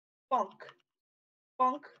bonk,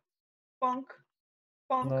 bonk, bonk,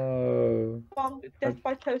 bonk, No. bonk, death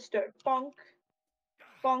by toaster, bonk,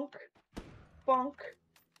 bonk, bonk,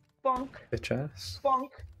 bonk, Bitch ass.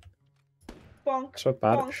 bonk, bonk, So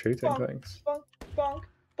bad bonk, at shooting bonk, things. bonk, bonk,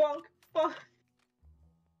 bonk, bonk.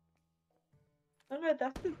 I don't know what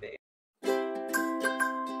that would be.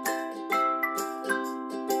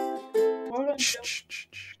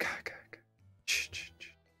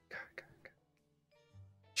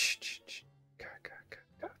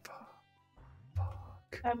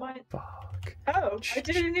 I might. Fuck. Oh, I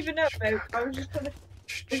didn't even know, babe. I was just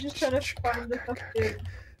trying to find the stuff in.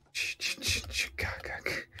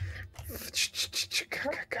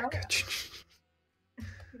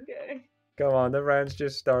 Okay. Come on, the round's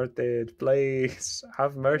just started. Please,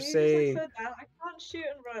 have mercy. Can you just like slow down? I can't shoot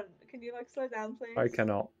and run. Can you like slow down, please? I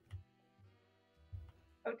cannot.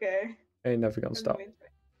 Okay. Ain't never gonna stop.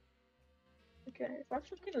 Okay, if I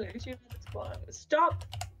fucking lose you in this one, stop!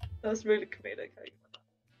 That was really comedic.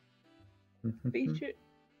 Beat you.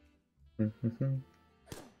 Did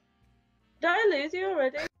I lose you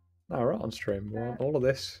already? No, we're on stream. Well, all of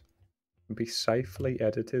this can be safely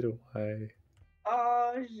edited away.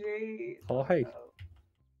 Oh, jeez. Oh, hey.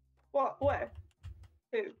 What? Where?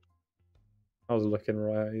 Who? I was looking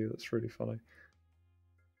right at you. That's really funny.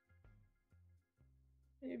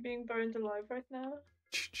 Are you being burned alive right now?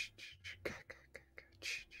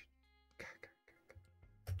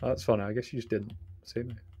 Oh, that's funny. I guess you just didn't see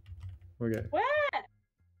me. Okay. Where?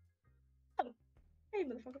 Hey,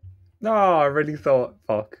 motherfucker. No, I really thought.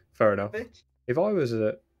 Fuck. Fair enough. Bitch. If I was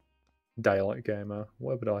a daylight gamer,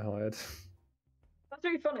 where would I hide? That's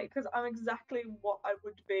really funny because I'm exactly what I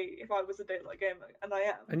would be if I was a daylight gamer, and I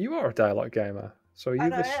am. And you are a daylight gamer. So are you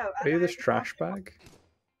this? Are you this trash bag?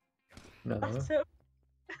 No. That's so...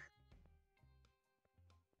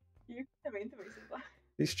 You come into me sometimes.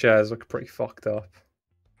 These chairs look pretty fucked up.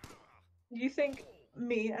 You think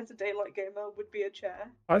me as a daylight gamer would be a chair?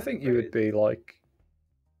 I think you would be like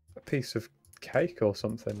a piece of cake or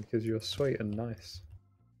something because you're sweet and nice.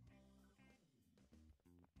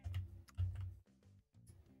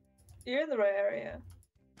 You're in the right area,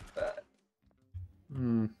 but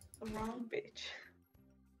the wrong bitch.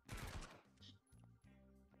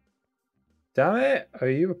 Damn it! Are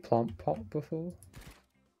you a plant pot before?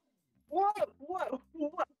 Whoa! Whoa!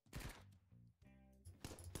 Whoa!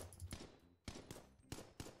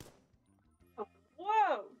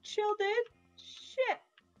 Whoa! Chill, dude. Shit.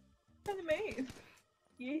 What do you mean?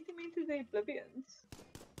 You eating me to the oblivions.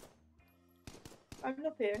 I'm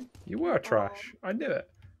not here. You were trash. I knew it.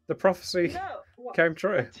 The prophecy came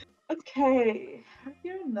true. Okay.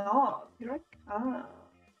 You're not. You're a cat.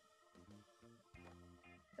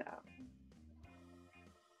 Yeah.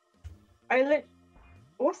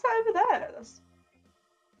 What's that over there? That's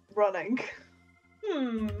running.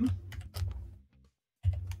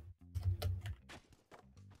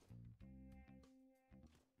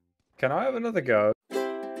 Can I have another go?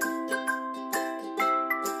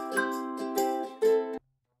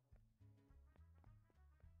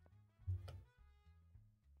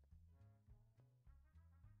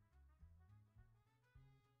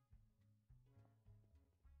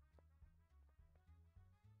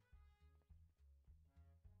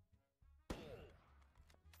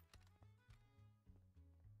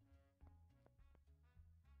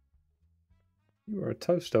 You were a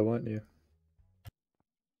toaster, weren't you?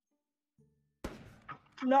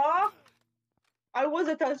 No! I was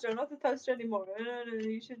a toaster, I'm not a toaster anymore. No,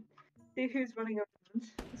 you should see who's running around.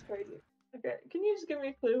 It's crazy. Okay, can you just give me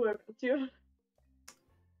a clue where it's you?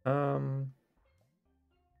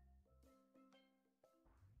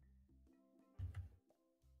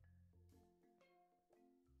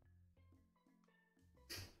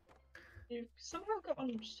 You've somehow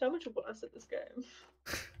gotten so much worse at this game.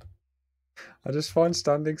 I just find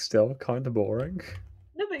standing still kind of boring.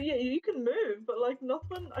 No, but yeah, you can move, but like not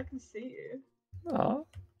when I can see you. Ah,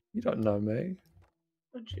 you don't know me.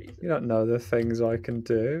 Oh Jesus. You don't know the things I can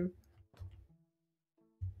do.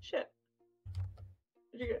 Shit.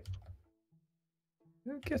 Where'd you go?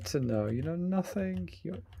 You don't get to know. You know nothing.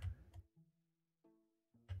 You're... Where'd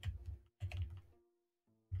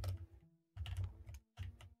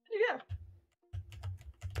you go?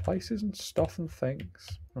 Places and stuff and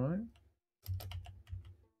things, right?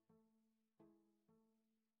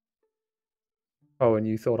 Oh, and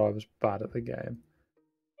you thought I was bad at the game.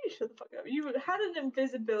 You shut the fuck up. You had an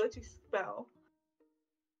invisibility spell.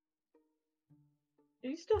 Are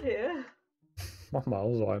you still here? I'm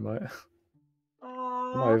miles away, mate.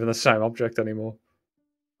 Aww. I'm not even the same object anymore.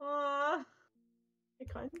 Aww. You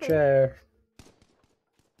kind of Chair.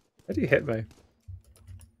 How do you hit me?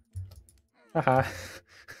 Haha.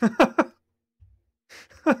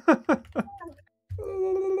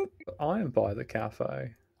 I am by the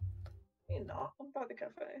cafe. You're not. I'm by the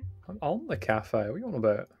cafe. I'm on the cafe. What are you on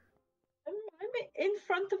about? I'm in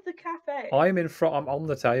front of the cafe. I'm in front. I'm on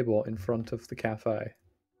the table in front of the cafe.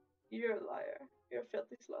 You're a liar. You're a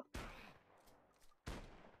filthy slut.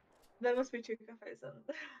 There must be two cafes then.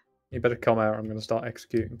 You better come out. I'm going to start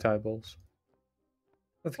executing tables.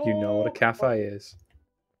 I don't think you know what a cafe is.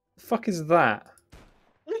 The fuck is that?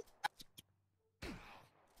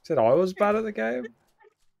 Said I was bad at the game.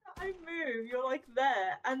 I move. You're like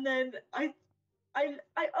there, and then I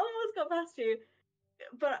almost got past you,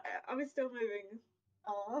 but I was still moving.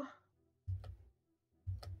 Ah,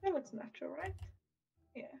 that looks natural, right?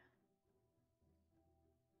 Yeah.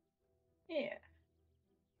 Yeah.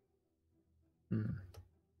 Hmm.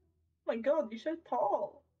 Oh my god, you're so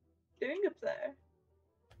tall. What are you doing up there?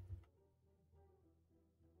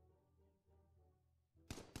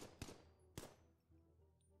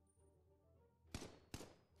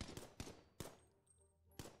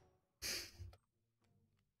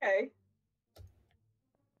 Okay.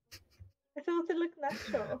 I thought it looked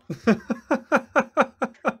natural.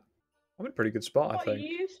 I'm in a pretty good spot, I What think.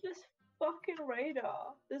 useless fucking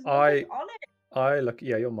radar? There's nothing on it. I look.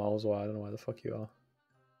 Yeah, you're miles away. I don't know where the fuck you are.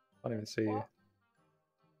 I don't even see What?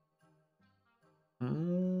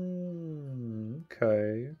 you.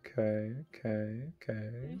 Okay. Can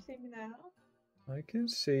you see me now? I can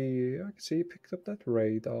see you. I can see you picked up that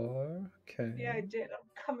radar. Okay. Yeah, I did. I'm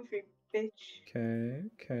coming for you, bitch.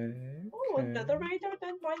 Okay. Oh, another radar?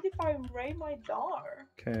 Don't mind if I ray my dar.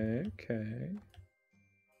 Okay.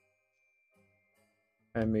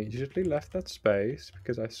 I immediately left that space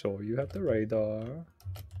because I saw you had the radar.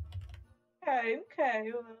 Okay,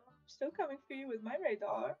 well, I'm still coming for you with my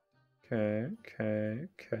radar. Okay.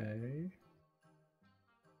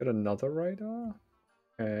 Got another radar?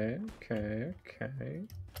 Okay.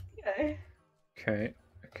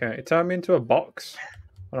 It turned me into a box.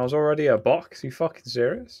 When I was already a box? You fucking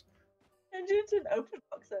serious? And it's an open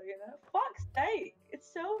box though, you know? Fuck's sake!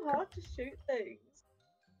 It's so hard to shoot things.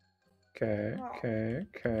 Okay.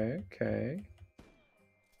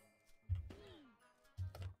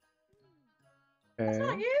 That's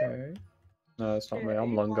not you? No, it's not me. Yeah, I'm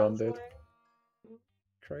you long gone, miles dude. away.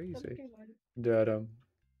 Crazy. Don't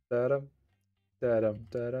Da-dum.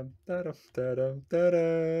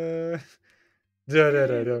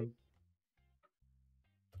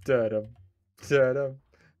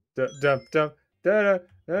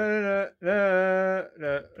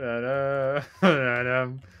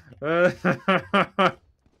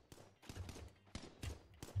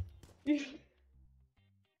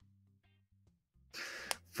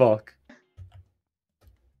 Fuck.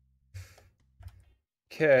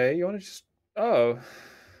 Okay, you want to just... Oh,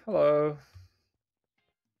 hello.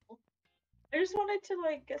 I just wanted to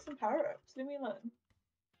like get some power ups. Leave me alone.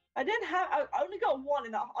 I didn't have. I only got one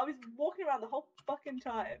in that. I was walking around the whole fucking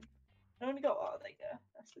time. I only got. Oh, there you go.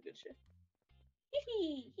 That's the good shit.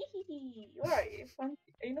 Hee hee. Where are you? Are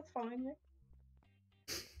you not following me?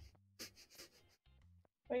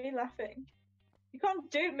 Why are you laughing? You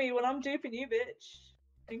can't dupe me when I'm duping you, bitch.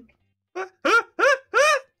 Think.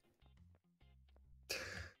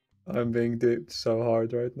 I'm being duped so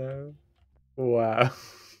hard right now. Wow.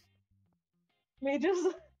 Me just.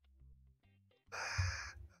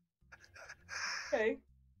 Okay.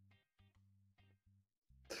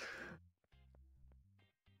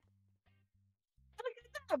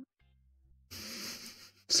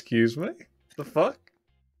 Excuse me? The fuck?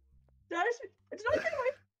 Did I get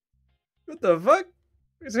away? What the fuck?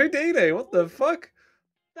 It's Houdini. What the fuck?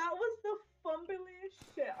 That was the fumbliest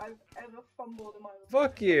shit I've ever fumbled in my life.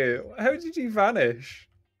 Fuck you. How did you vanish?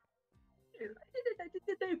 I did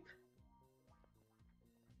the dupe.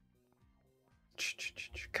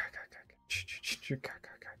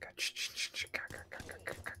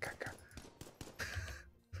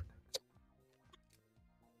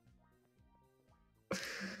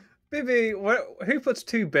 Bibi, who puts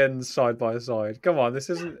two bins side by side? Come on, this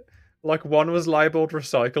isn't like one was labeled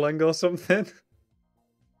recycling or something.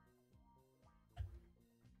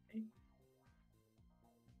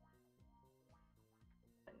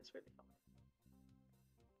 It's really fun.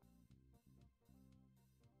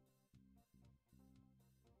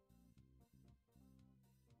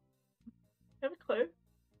 You have a clue?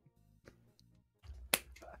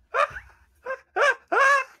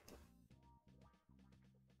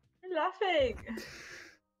 You're laughing.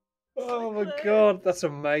 Oh my god, that's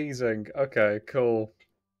amazing. Okay, cool.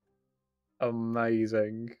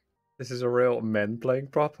 Amazing. This is a real men playing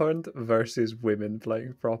prop hunt versus women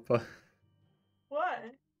playing prop hunt. What?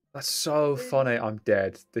 That's so funny. I'm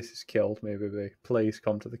dead. This has killed me, baby. Please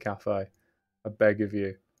come to the cafe. I beg of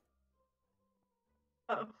you.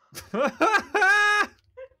 Oh.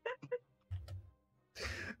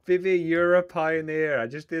 Vivi, you're a pioneer. I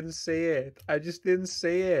just didn't see it. I just didn't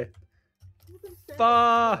see it. Fuck!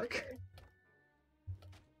 Oh, okay.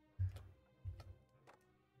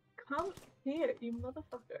 Come here, you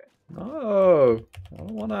motherfucker. No, I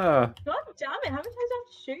don't wanna. God damn it, how many times do I have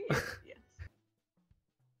to shoot you? Yes.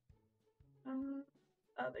 Oh,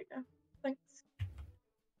 there you go. Thanks.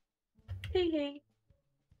 Hee hee.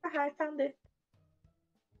 Haha, I found it.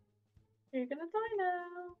 You're gonna die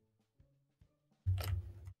now.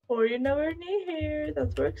 Or you're nowhere near here.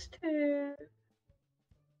 That works too.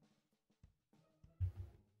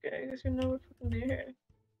 Okay, I guess you're nowhere fucking near here.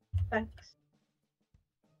 Thanks.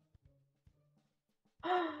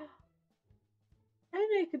 I didn't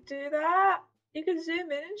know you could do that. You could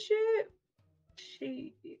zoom in and shoot.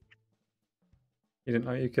 Shit. You didn't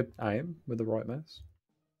know you could aim with the right mouse?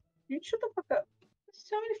 You shut the fuck up. There's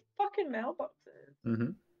so many fucking mailboxes.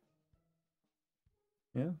 Mm-hmm.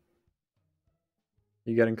 Yeah.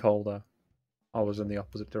 You're getting colder. I was in the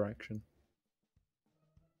opposite direction.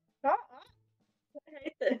 I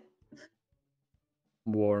hate this.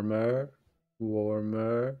 Warmer,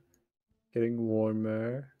 warmer, getting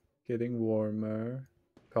warmer, getting warmer,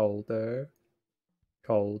 colder,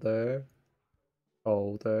 colder,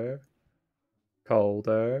 colder,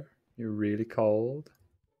 colder. You're really cold.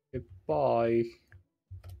 Goodbye.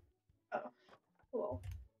 Oh, well.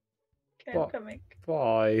 Okay, I'm coming.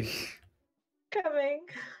 Bye. Coming.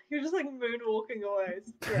 You're just like moonwalking away.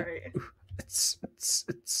 It's great. It's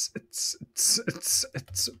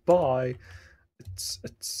bye. It's.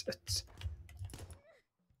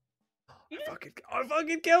 I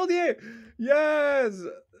fucking killed you! Yes!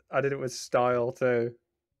 I did it with style too.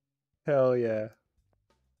 Hell yeah.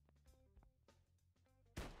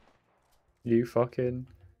 You fucking.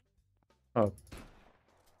 Oh.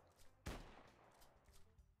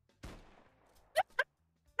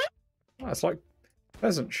 That's like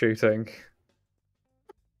pheasant shooting.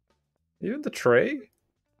 You in the tree?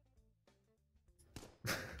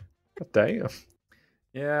 God damn.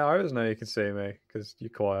 Yeah, I always know you can see me because you're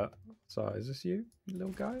quiet. So, is this you, you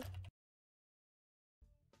little guy?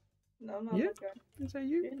 No, no, Yeah? that guy. Is that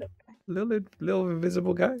you? You look guy. Little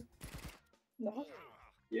invisible guy? No,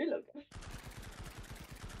 you look guy.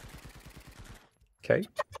 Okay.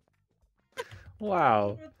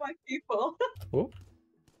 Wow. With my people. Oh.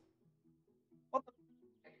 What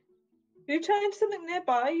the? You turned something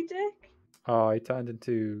nearby, you dick? Oh, I turned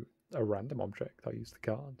into a random object. I used the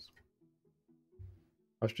cards.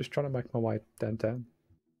 I was just trying to make my way downtown.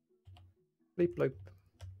 Bleep bloop.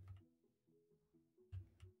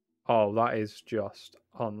 Oh, that is just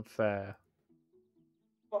unfair.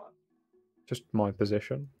 What? Just my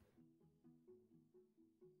position.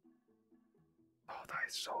 Oh, that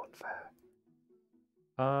is so unfair.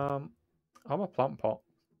 I'm a plant pot.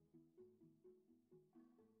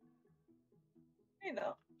 You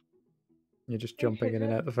know. You're just jumping in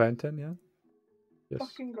and out the fountain, yeah?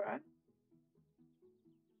 Just Fucking grind.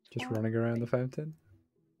 just running around the fountain?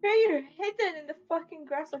 Girl, you're hidden in the fucking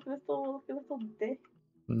grass like a little dick.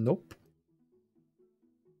 Nope.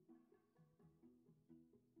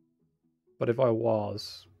 But if I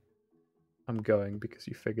was, I'm going because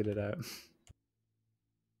you figured it out.